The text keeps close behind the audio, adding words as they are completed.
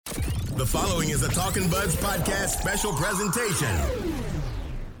The following is a Talking Buds podcast special presentation.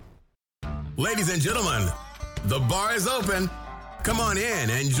 Ladies and gentlemen, the bar is open. Come on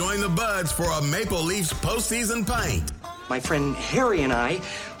in and join the Buds for a Maple Leafs postseason pint. My friend Harry and I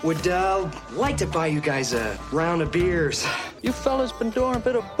would like to buy you guys a round of beers. You fellas been doing a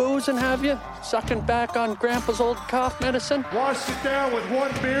bit of boozing, have you? Sucking back on Grandpa's old cough medicine? Wash it down with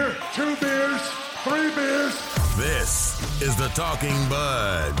 1 beer, 2 beers, 3 beers. This is the Talking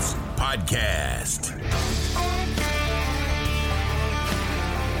Buds podcast.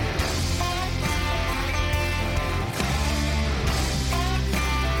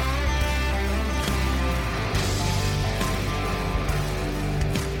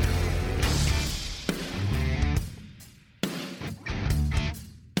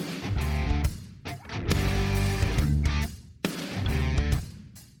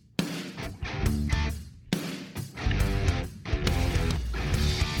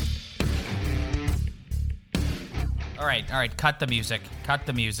 All right, cut the music.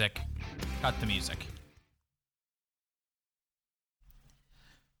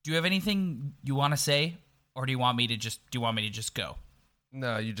 Do you have anything you want to say, or do you want me to just go?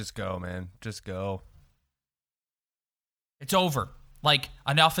 No, you just go, man. Just go. It's over. Like,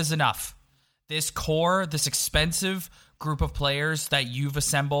 enough is enough. This expensive group of players that you've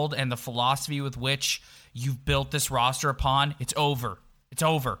assembled and the philosophy with which you've built this roster upon, it's over. It's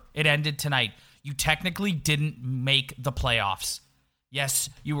over. It ended tonight. You technically didn't make the playoffs.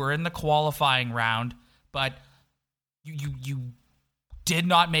 Yes, you were in the qualifying round, but you did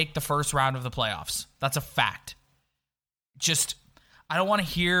not make the first round of the playoffs. That's a fact. Just, I don't want to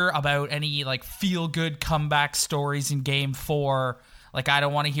hear about any like feel-good comeback stories in Game 4. Like, I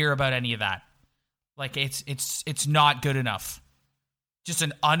don't want to hear about any of that. Like, it's not good enough. Just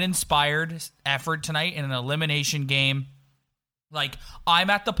an uninspired effort tonight in an elimination game. Like, I'm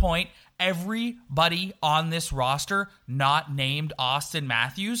at the point, everybody on this roster not named Austin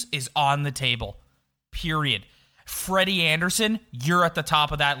Matthews is on the table. Period. Freddie Anderson, you're at the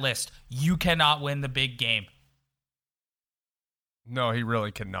top of that list. You cannot win the big game. No, he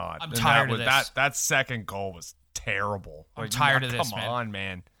really cannot. I'm tired of this. That second goal was terrible. I'm tired of this, man. Come on,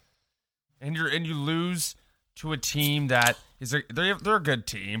 man. And you lose to a team that they're a good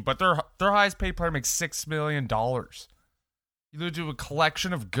team, but their highest paid player makes $6 million. You lose to a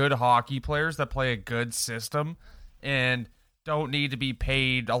collection of good hockey players that play a good system and don't need to be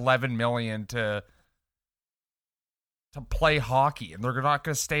paid $11 million to play hockey, and they're not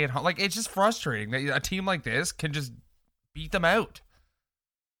going to stay at home. Like, it's just frustrating that a team like this can just beat them out,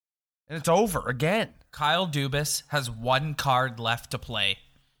 and it's over again. Kyle Dubas has 1 card left to play,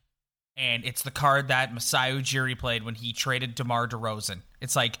 and it's the card that Masai Ujiri played when he traded DeMar DeRozan.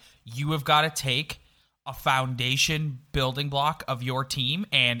 It's like, you have got to take a foundation building block of your team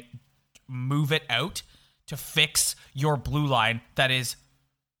and move it out to fix your blue line that is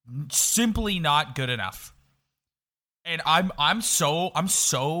simply not good enough. And I'm so I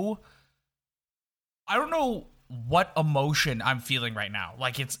don't know what emotion I'm feeling right now.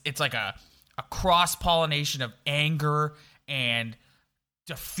 Like, it's like a cross-pollination of anger and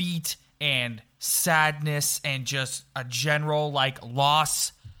defeat and sadness and just a general like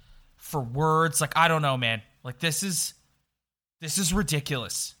loss for words. Like, I don't know, man. Like, this is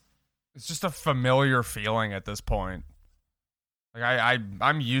ridiculous. It's just a familiar feeling at this point. Like,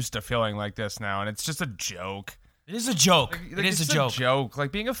 I'm used to feeling like this now, and it's just a joke. It is a joke. Like, it is a joke.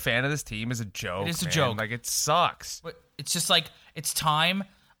 Like, being a fan of this team is a joke. It is a man. joke. Like, it sucks. But it's just like, it's time.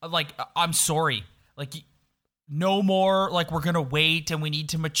 Like, I'm sorry. Like, no more, like, we're going to wait and we need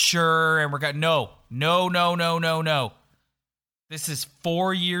to mature and we're going to... No. This is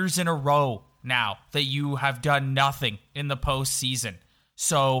 4 years in a row now that you have done nothing in the postseason.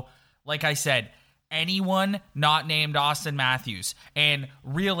 So, like I said, anyone not named Austin Matthews, and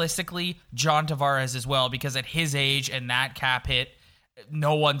realistically, John Tavares as well, because at his age and that cap hit,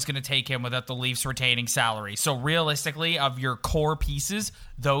 no one's going to take him without the Leafs retaining salary. So realistically, of your core pieces,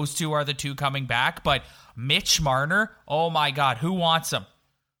 those 2 are the 2 coming back. But Mitch Marner, oh my God, who wants him?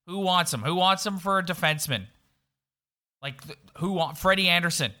 Who wants him? Who wants him for a defenseman? Like, Freddie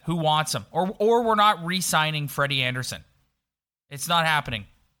Anderson? Who wants him? Or we're not re-signing Freddie Anderson. It's not happening.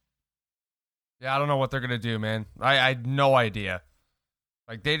 Yeah, I don't know what they're going to do, man. I had no idea.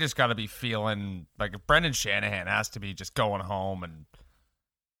 Like, they just got to be feeling like Brendan Shanahan has to be just going home, and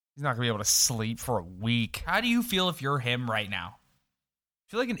he's not going to be able to sleep for a week. How do you feel if you're him right now? I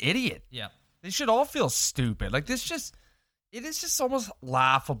feel like an idiot. Yeah. They should all feel stupid. Like, it is just almost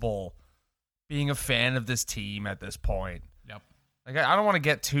laughable being a fan of this team at this point. Yep. Like, I don't want to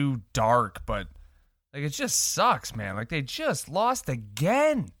get too dark, but like, it just sucks, man. Like, they just lost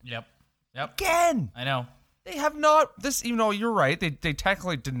again. Yep. Yep. Again. I know. They have not, you're right. They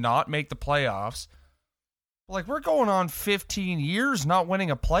technically did not make the playoffs. Like, we're going on 15 years not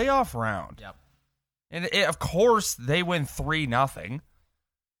winning a playoff round. Yep. And of course, they win 3-0.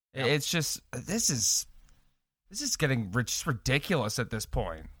 Yep. It's just, this is getting just ridiculous at this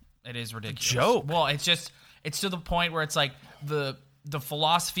point. It is ridiculous. It's a joke. Well, it's to the point where it's like the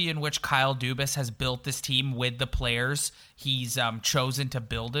philosophy in which Kyle Dubas has built this team with the players he's chosen to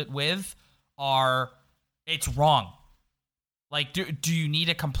build it with it's wrong. Like, do you need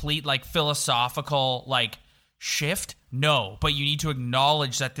a complete, like, philosophical, like, shift? No, but you need to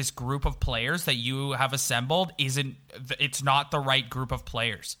acknowledge that this group of players that you have assembled it's not the right group of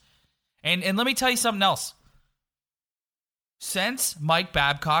players. And let me tell you something else. Since Mike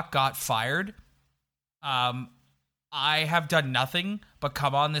Babcock got fired, I have done nothing but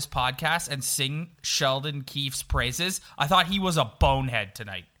come on this podcast and sing Sheldon Keefe's praises. I thought he was a bonehead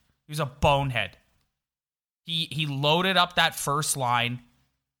tonight. He was a bonehead. He loaded up that first line,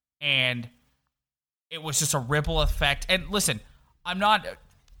 and it was just a ripple effect. And listen, I'm not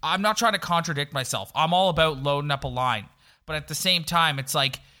trying to contradict myself. I'm all about loading up a line, but at the same time, it's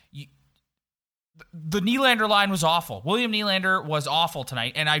like the Nylander line was awful. William Nylander was awful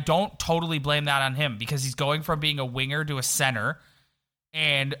tonight, and I don't totally blame that on him because he's going from being a winger to a center,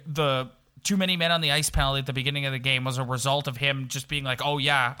 and the too many men on the ice penalty at the beginning of the game was a result of him just being like, oh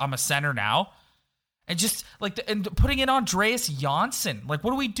yeah, I'm a center now. And just and putting in Andreas Janssen. Like,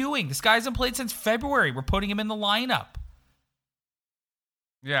 what are we doing? This guy hasn't played since February. We're putting him in the lineup.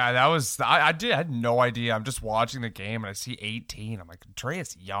 Yeah, that was, I had no idea. I'm just watching the game and I see 18. I'm like,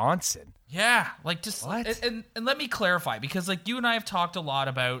 Andreas Janssen. Yeah, like, just what? And let me clarify, because like you and I have talked a lot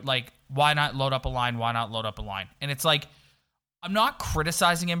about like why not load up a line, why not load up a line, and it's like I'm not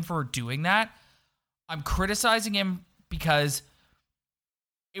criticizing him for doing that. I'm criticizing him because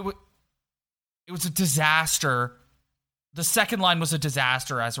it was a disaster. The second line was a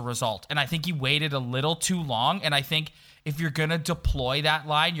disaster as a result, and I think he waited a little too long. And I think if you're going to deploy that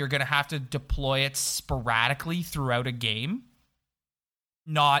line, you're going to have to deploy it sporadically throughout a game,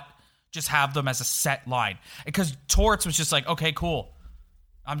 not just have them as a set line. Because Torts was just like, okay, cool.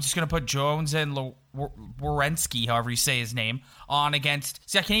 I'm just going to put Jones and Werenski, however you say his name, on against...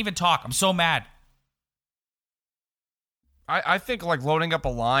 See, I can't even talk. I'm so mad. I think, like, loading up a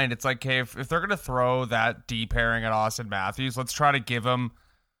line, it's like, okay, if they're going to throw that D pairing at Austin Matthews, let's try to give him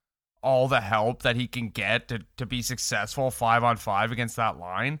all the help that he can get to be successful 5-on-5 against that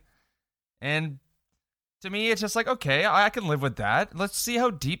line. And to me, it's just like, okay, I can live with that. Let's see how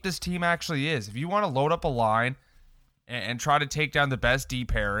deep this team actually is. If you want to load up a line and try to take down the best D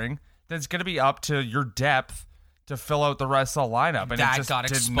pairing, then it's going to be up to your depth to fill out the rest of the lineup. And that it just got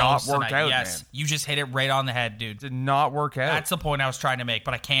did exposed not work tonight. out, Yes, man. you just hit it right on the head, dude. Did not work out. That's the point I was trying to make,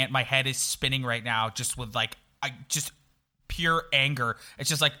 but I can't. My head is spinning right now just with, like, just pure anger. It's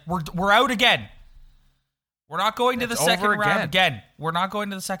just like, we're out again. We're not going to the second round again. We're not going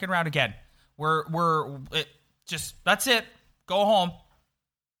to the second round again. That's it. Go home.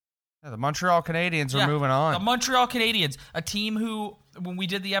 Yeah, the Montreal Canadiens are moving on. The Montreal Canadiens, a team who, when we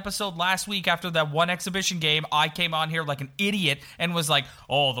did the episode last week after that one exhibition game, I came on here like an idiot and was like,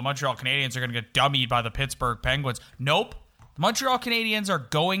 oh, the Montreal Canadiens are going to get dummied by the Pittsburgh Penguins. Nope. The Montreal Canadiens are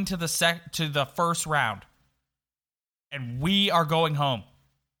going to the first round. And we are going home.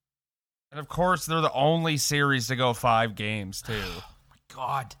 And of course, they're the only series to go 5 games, too. Oh, my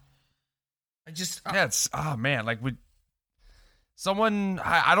God. Man, like,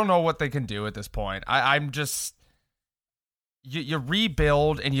 I don't know what they can do at this point. I'm just, you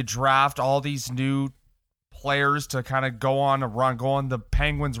rebuild and you draft all these new players to kind of go on a run, go on the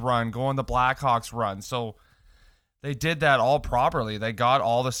Penguins run, go on the Blackhawks run. So they did that all properly. They got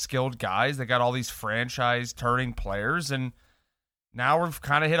all the skilled guys. They got all these franchise-turning players. And now we've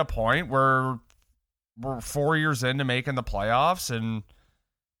kind of hit a point where we're 4 years into making the playoffs, and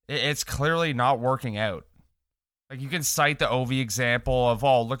it's clearly not working out. Like, you can cite the Ovi example of,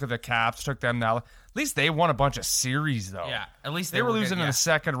 oh, look at the Caps, took them now. At least they won a bunch of series, though. Yeah, at least they were losing in the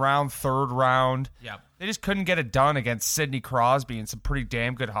second round, third round. Yeah. They just couldn't get it done against Sidney Crosby and some pretty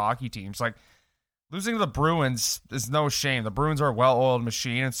damn good hockey teams. Like, losing to the Bruins is no shame. The Bruins are a well-oiled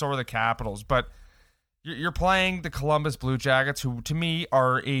machine, and so are the Capitals. But you're playing the Columbus Blue Jackets, who, to me,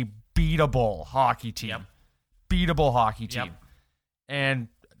 are a beatable hockey team. Yep. Beatable hockey team. Yep. And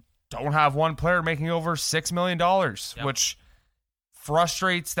don't have one player making over $6 million, which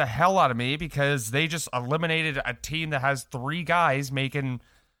frustrates the hell out of me because they just eliminated a team that has 3 guys making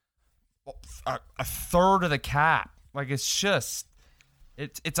a third of the cap. Like, it's just,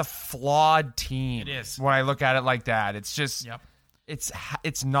 it's a flawed team. It is. When I look at it like that, it's just,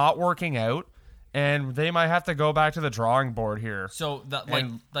 It's not working out, and they might have to go back to the drawing board here. So,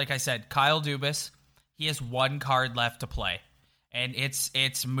 like I said, Kyle Dubas, he has one card left to play, and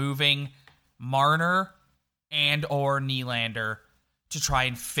it's moving Marner and or Nylander to try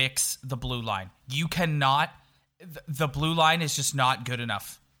and fix the blue line. You cannot. The blue line is just not good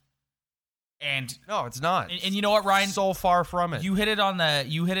enough. And no, it's not. And you know what, Ryan? So far from it. You hit it on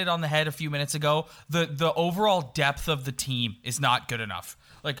the head a few minutes ago. The overall depth of the team is not good enough.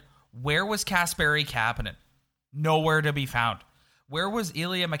 Like, where was Kasperi Kapanen? Nowhere to be found. Where was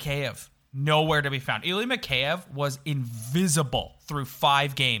Ilya Mikheyev? Nowhere to be found. Ilya Mikheyev was invisible through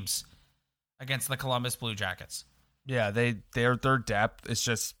 5 games against the Columbus Blue Jackets. Yeah, their depth is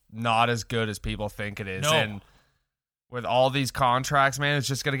just not as good as people think it is. No. And with all these contracts, man, it's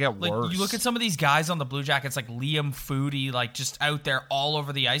just going to get worse. You look at some of these guys on the Blue Jackets, like Liam Foudy, like just out there all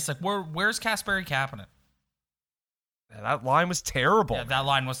over the ice. Like, where's Kasperi Kapanen? Yeah, that line was terrible. Yeah, that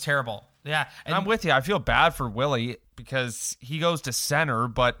line was terrible. Yeah. And I'm with you. I feel bad for Willie because he goes to center,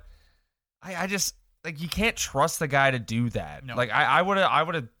 but I just, like, you can't trust the guy to do that. No. Like, I would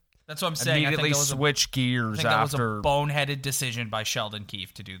have that's what I'm saying. immediately switch gears I think after. that was a boneheaded decision by Sheldon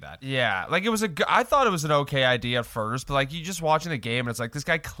Keefe to do that. Yeah, like I thought it was an okay idea at first, but like you just watching the game, and it's like this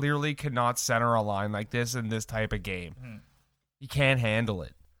guy clearly cannot center a line like this in this type of game. Mm-hmm. He can't handle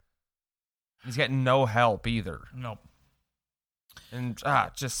it. He's getting no help either. Nope. And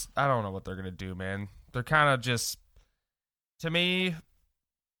just I don't know what they're gonna do, man. They're kind of just, to me,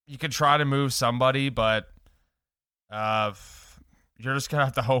 you could try to move somebody, but you're just gonna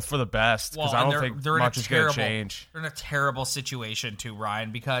have to hope for the best because I don't think much is gonna change. They're in a terrible situation too,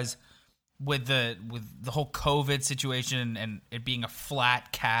 Ryan, because with the whole COVID situation and it being a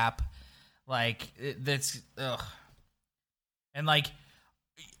flat cap, like that's ugh. And like,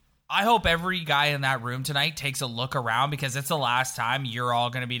 I hope every guy in that room tonight takes a look around because it's the last time you're all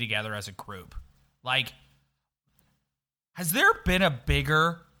gonna be together as a group. Like, has there been a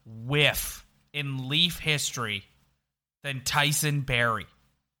bigger whiff in Leaf history than Tyson Barrie?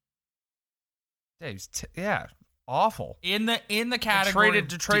 Yeah, awful. In the category,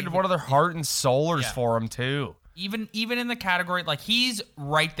 traded one of their heart and soulers for him too. Even in the category, like, he's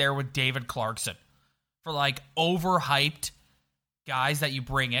right there with David Clarkson for like overhyped guys that you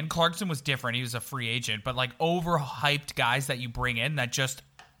bring in. Clarkson was different; he was a free agent, but like overhyped guys that you bring in that just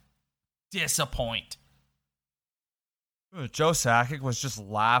disappoint. Joe Sakic was just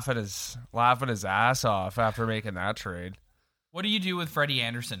laughing his ass off after making that trade. What do you do with Freddie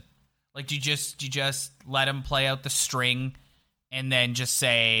Anderson? Like, do you just let him play out the string and then just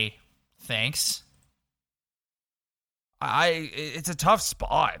say thanks? It's a tough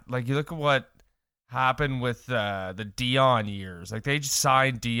spot. Like, you look at what happened with the Dion years. Like, they just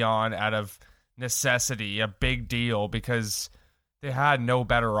signed Dion out of necessity, a big deal, because they had no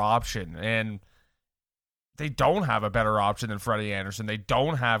better option. And they don't have a better option than Freddie Anderson. They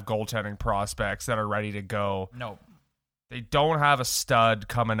don't have goaltending prospects that are ready to go. No. They don't have a stud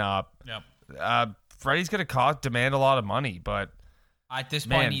coming up. Yep. Freddie's going to demand a lot of money, but at this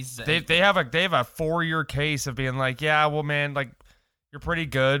point, they have a 4-year case of being like, yeah, well, man, like, you're pretty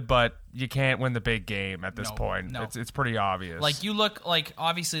good, but you can't win the big game at this point. No. It's pretty obvious. Like, you look like,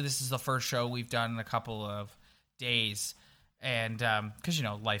 obviously this is the first show we've done in a couple of days, and because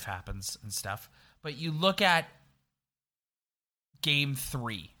life happens and stuff. But you look at Game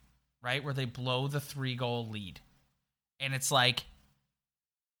 3, right, where they blow the 3-goal lead. And it's like,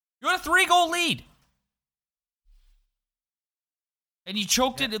 you had a 3-goal lead. And you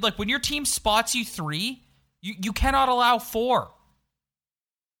choked it. Like, when your team spots you 3, you cannot allow 4.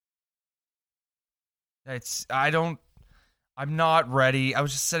 I'm not ready. I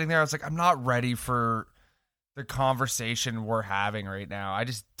was just sitting there. I was like, I'm not ready for the conversation we're having right now.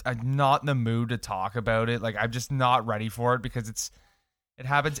 I'm not in the mood to talk about it. Like, I'm just not ready for it because it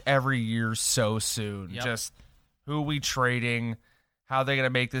happens every year so soon. Yep. Just who are we trading? How are they going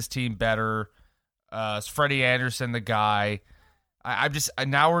to make this team better? Is Freddie Anderson the guy?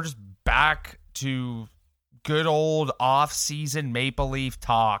 Now we're just back to good old off-season Maple Leaf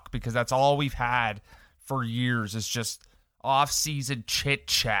talk because that's all we've had for years is just off-season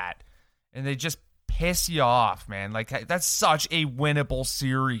chit-chat. And they just piss you off, man. Like, that's such a winnable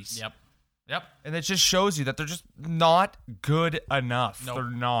series. Yep. And it just shows you that they're just not good enough. Nope. They're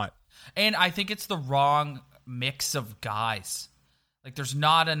not. And I think it's the wrong mix of guys. Like, there's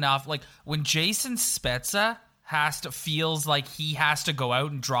not enough. Like, when Jason Spezza feels like he has to go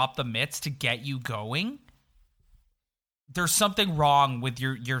out and drop the mitts to get you going, there's something wrong with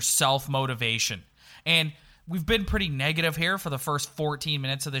your self-motivation. And we've been pretty negative here for the first 14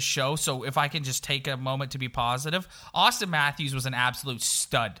 minutes of this show, so if I can just take a moment to be positive, Austin Matthews was an absolute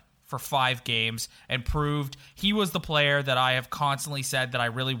stud for 5 games and proved he was the player that I have constantly said that I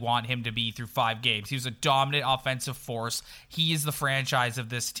really want him to be through 5 games. He was a dominant offensive force. He is the franchise of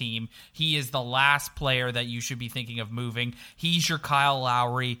this team. He is the last player that you should be thinking of moving. He's your Kyle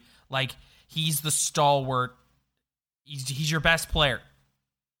Lowry. Like, he's the stalwart. He's your best player.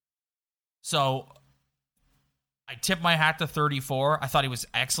 So I tip my hat to 34. I thought he was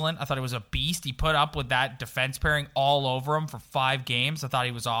excellent. I thought he was a beast. He put up with that defense pairing all over him for 5 games. I thought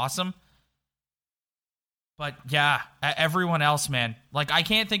he was awesome. But yeah, everyone else, man. Like, I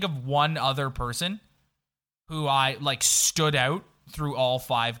can't think of one other person who I like stood out through all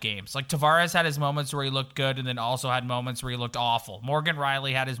 5 games. Like, Tavares had his moments where he looked good and then also had moments where he looked awful. Morgan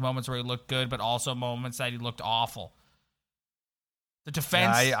Riley had his moments where he looked good, but also moments that he looked awful. The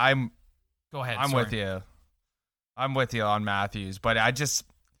defense... Yeah, Go ahead. I'm with you. I'm with you on Matthews, but I just,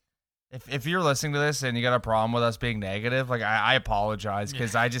 if you're listening to this and you got a problem with us being negative, like I apologize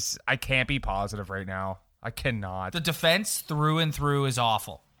because I can't be positive right now. I cannot. The defense through and through is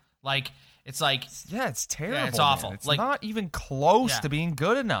awful. Like, it's like, yeah, it's terrible. Yeah, it's awful. Man. It's like, not even close to being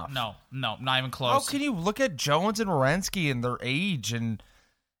good enough. No, not even close. How can you look at Jones and Werenski and their age and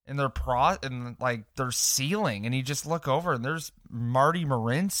their ceiling, and you just look over and there's Marty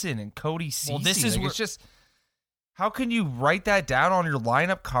Marinson and Cody Ceci. Well, this is it's just, how can you write that down on your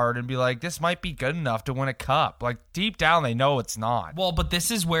lineup card and be like, this might be good enough to win a cup? Like, deep down, they know it's not. Well, but this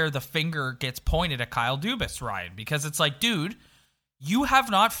is where the finger gets pointed at Kyle Dubas, Ryan, because it's like, dude, you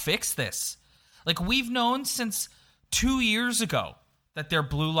have not fixed this. Like, we've known since 2 years ago that their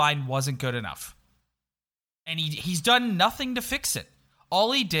blue line wasn't good enough. And he's done nothing to fix it.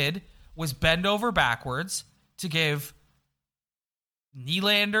 All he did was bend over backwards to give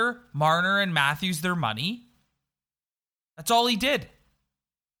Nylander, Marner, and Matthews their money. That's all he did.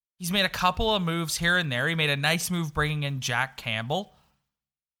 He's made a couple of moves here and there. He made a nice move bringing in Jack Campbell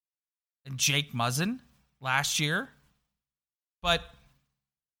and Jake Muzzin last year. But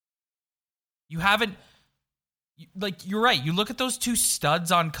you haven't... Like, you're right. You look at those 2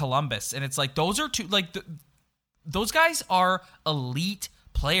 studs on Columbus, and it's like, those are 2... Like, those guys are elite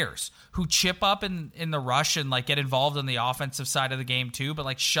players who chip up in the rush and, like, get involved in the offensive side of the game, too, but,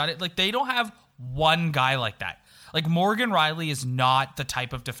 like, shut it. Like, they don't have one guy like that. Like, Morgan Riley is not the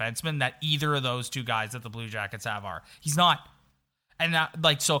type of defenseman that either of those 2 guys that the Blue Jackets have are. He's not. And,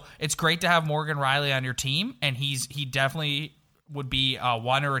 so it's great to have Morgan Riley on your team, and he definitely would be a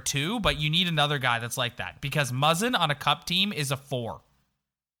 1 or a 2, but you need another guy that's like that, because Muzzin on a cup team is a 4.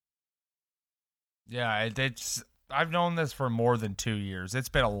 Yeah, I've known this for more than 2 years. It's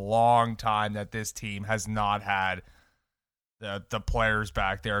been a long time that this team has not had the players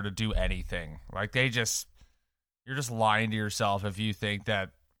back there to do anything. Like, you're just lying to yourself if you think that,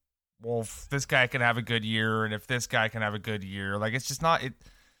 well, if this guy can have a good year and if this guy can have a good year. Like, it's just not,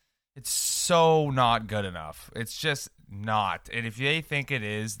 it's so not good enough. It's just not. And if they think it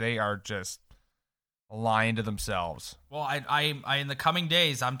is, they are just lying to themselves. Well, I in the coming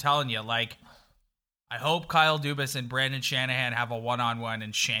days, I'm telling you, like, I hope Kyle Dubas and Brandon Shanahan have a one-on-one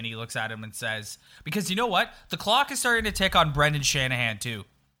and Shanny looks at him and says, because you know what? The clock is starting to tick on Brendan Shanahan too.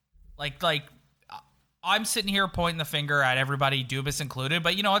 Like I'm sitting here pointing the finger at everybody, Dubas included,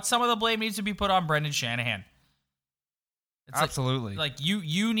 but you know what? Some of the blame needs to be put on Brendan Shanahan. It's absolutely. Like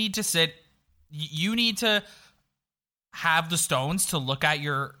you need to sit, you need to have the stones to look at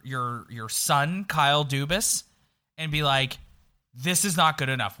your son, Kyle Dubas, and be like, this is not good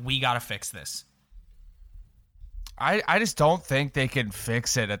enough. We got to fix this. I just don't think they can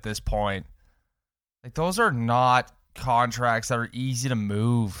fix it at this point. Like, those are not contracts that are easy to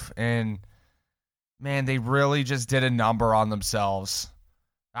move. And, man, they really just did a number on themselves.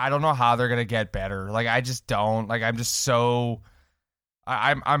 I don't know how they're going to get better. Like, I just don't. Like, I'm just so...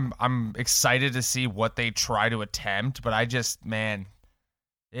 I'm excited to see what they try to attempt, but I just, man,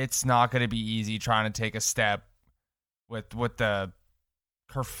 it's not going to be easy trying to take a step with the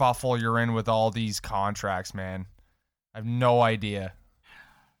kerfuffle you're in with all these contracts, man. I have no idea.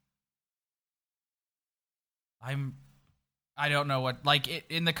 I don't know what, like,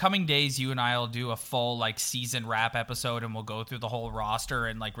 in the coming days, you and I will do a full, like, season wrap episode, and we'll go through the whole roster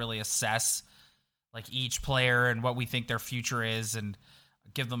and, like, really assess, like, each player and what we think their future is and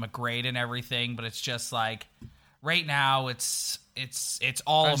give them a grade and everything. But it's just, like, right now, it's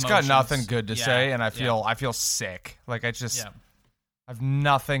all I just emotions. got nothing good to say, and I feel sick. Like, I have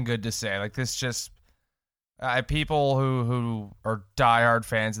nothing good to say. Like, this just... people who are diehard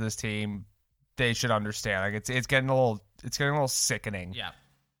fans of this team, they should understand. Like, it's getting a little sickening. Yeah,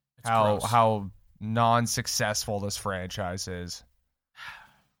 how non-successful this franchise is.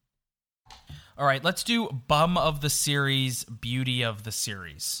 All right, let's do bum of the series, beauty of the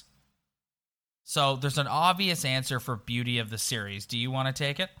series. So there's an obvious answer for beauty of the series. Do you want to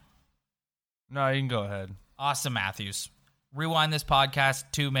take it? No, you can go ahead. Austin Matthews. Rewind this podcast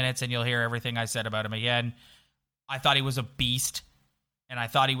 2 minutes and you'll hear everything I said about him again. I thought he was a beast, and I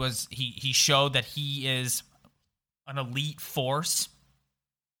thought he showed that he is an elite force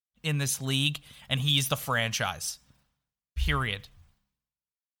in this league, and he's the franchise. Period.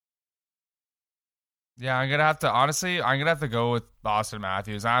 Yeah, I'm gonna have to go with Austin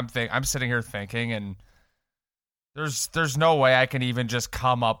Matthews. I'm sitting here thinking, and there's no way I can even just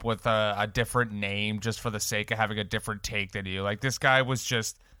come up with a different name just for the sake of having a different take than you. Like, this guy was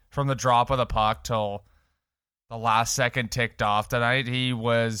just, from the drop of the puck till the last second ticked off tonight, he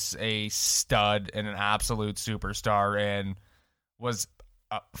was a stud and an absolute superstar and was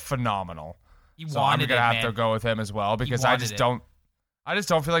phenomenal. I'm gonna have to go with him as well, because I just don't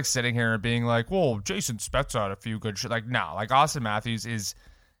feel like sitting here and being like, well, Jason Spezza had a few good shit. Like, no, like, Austin Matthews is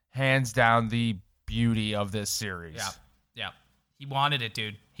hands down the beauty of this series. Yeah. He wanted it,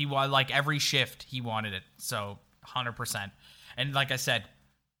 dude. He wanted, like, every shift, he wanted it. So, 100%. And like I said,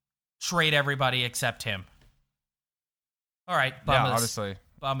 trade everybody except him. All right, honestly.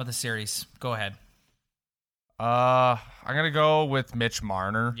 Bum of the series. Go ahead. I'm going to go with Mitch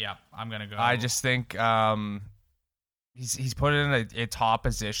Marner. Yeah, I'm going to go. I just think he's put in a top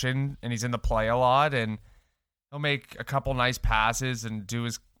position, and he's in the play a lot, and he'll make a couple nice passes and do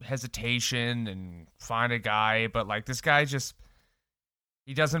his hesitation and find a guy. But, like, this guy just,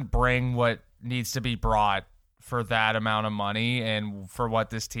 he doesn't bring what needs to be brought for that amount of money and for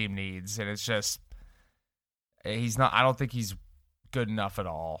what this team needs. And it's just, I don't think he's good enough at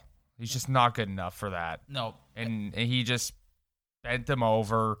all. He's just not good enough for that. No. And he just bent them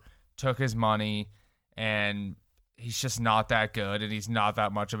over, took his money, and he's just not that good, and he's not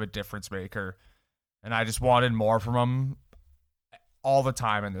that much of a difference maker. And I just wanted more from him all the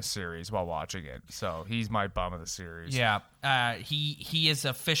time in this series while watching it. So he's my bum of the series. Yeah. He has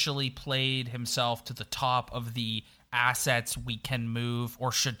officially played himself to the top of the assets we can move or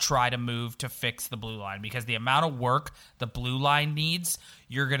should try to move to fix the blue line, because the amount of work the blue line needs,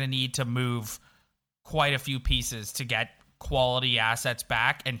 you're going to need to move quite a few pieces to get quality assets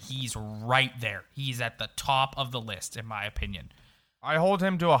back, and he's right there. He's at the top of the list, in my opinion. I hold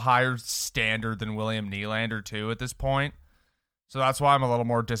him to a higher standard than William Nylander, too, at this point. So that's why I'm a little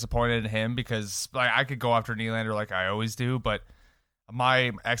more disappointed in him, because, like, I could go after Nylander like I always do, but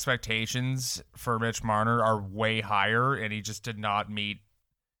my expectations for Mitch Marner are way higher, and he just did not meet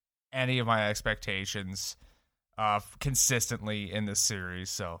any of my expectations consistently in this series.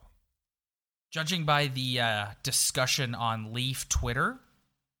 So, judging by the discussion on Leaf Twitter,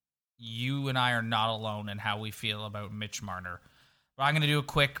 you and I are not alone in how we feel about Mitch Marner. But I'm going to do a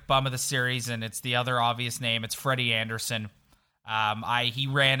quick bum of the series, and it's the other obvious name. It's Freddie Anderson. He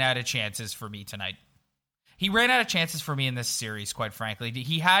ran out of chances for me tonight. He ran out of chances for me in this series, quite frankly.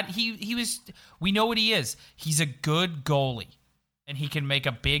 We know what he is. He's a good goalie, and he can make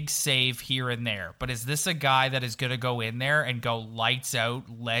a big save here and there. But is this a guy that is going to go in there and go lights out,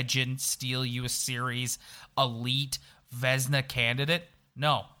 legend, steal you a series, elite, Vezina candidate?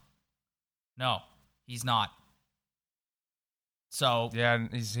 No, he's not. So yeah,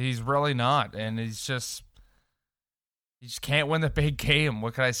 he's really not, and he just can't win the big game.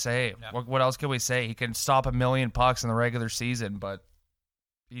 What can I say? Yep. What else can we say? He can stop 1 million pucks in the regular season, but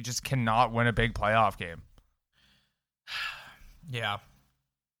he just cannot win a big playoff game. Yeah.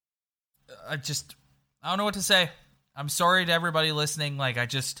 I don't know what to say. I'm sorry to everybody listening. Like,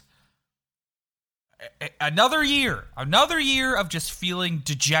 another year of just feeling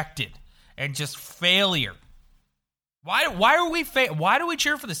dejected and just failure. Why do we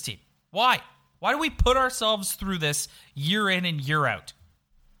cheer for this team? Why do we put ourselves through this year in and year out?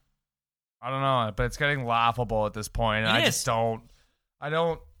 I don't know, but it's getting laughable at this point. And I'm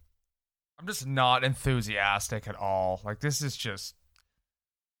just not enthusiastic at all. Like, this is just,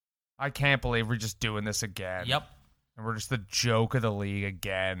 I can't believe we're just doing this again. Yep. And we're just the joke of the league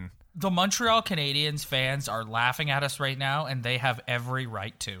again. The Montreal Canadiens fans are laughing at us right now, and they have every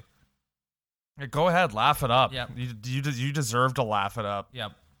right to. Yeah, go ahead, laugh it up. Yep. You deserve to laugh it up.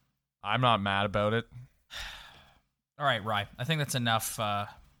 Yep. I'm not mad about it. All right, Rye. I think that's enough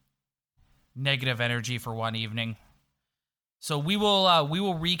negative energy for one evening. So we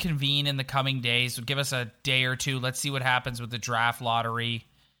will reconvene in the coming days. So give us a day or two. Let's see what happens with the draft lottery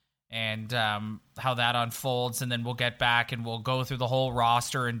and how that unfolds, and then we'll get back and we'll go through the whole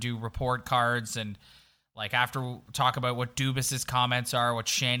roster and do report cards and Like, after we'll talk about what Dubas's comments are, what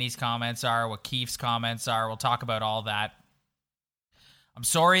Shanny's comments are, what Keefe's comments are, we'll talk about all that. I'm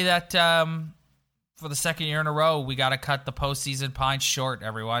sorry that for the second year in a row, we got to cut the postseason Pint short,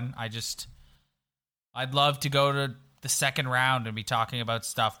 everyone. I'd love to go to the second round and be talking about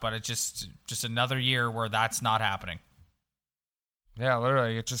stuff, but it's just another year where that's not happening. Yeah,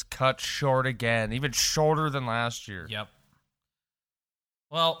 literally, it just cut short again, even shorter than last year. Yep.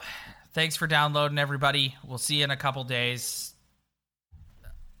 Well, thanks for downloading, everybody. We'll see you in a couple days.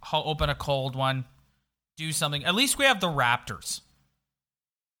 Open a cold one. Do something. At least we have the Raptors.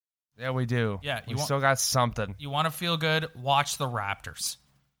 Yeah, we do. Yeah, we still got something. You want to feel good? Watch the Raptors.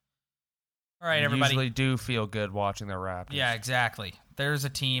 All right, everybody. Usually do feel good watching the Raptors. Yeah, exactly. There's a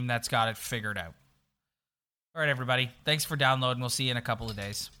team that's got it figured out. All right, everybody. Thanks for downloading. We'll see you in a couple of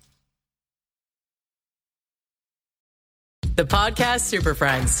days. The Podcast Super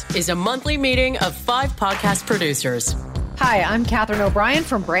Friends is a monthly meeting of 5 podcast producers. Hi, I'm Katherine O'Brien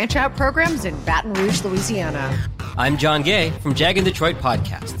from Branch Out Programs in Baton Rouge, Louisiana. I'm John Gay from Jag and Detroit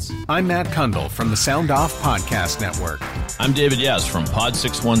Podcasts. I'm Matt Kundle from the Sound Off Podcast Network. I'm David Yaz from Pod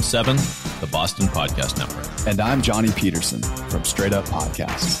 617, the Boston Podcast Network. And I'm Johnny Peterson from Straight Up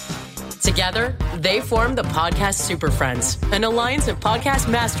Podcasts. Together, they form the Podcast Super Friends, an alliance of podcast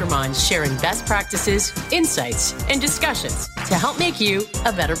masterminds sharing best practices, insights, and discussions to help make you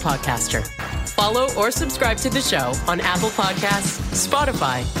a better podcaster. Follow or subscribe to the show on Apple Podcasts,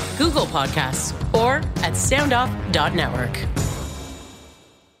 Spotify, Google Podcasts, or at soundoff.network.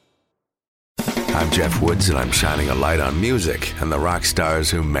 I'm Jeff Woods, and I'm shining a light on music and the rock stars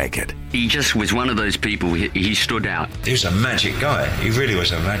who make it. He just was one of those people, he stood out. He was a magic guy. He really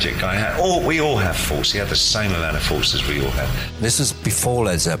was a magic guy. We all have faults. He had the same amount of faults as we all had. This was before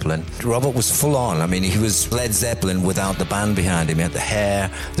Led Zeppelin. Robert was full on. I mean, he was Led Zeppelin without the band behind him. He had the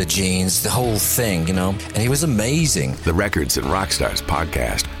hair, the jeans, the whole thing, you know, and he was amazing. The Records and Rockstars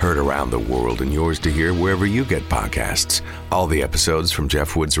podcast, heard around the world and yours to hear wherever you get podcasts. All the episodes from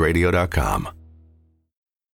JeffWoodsRadio.com.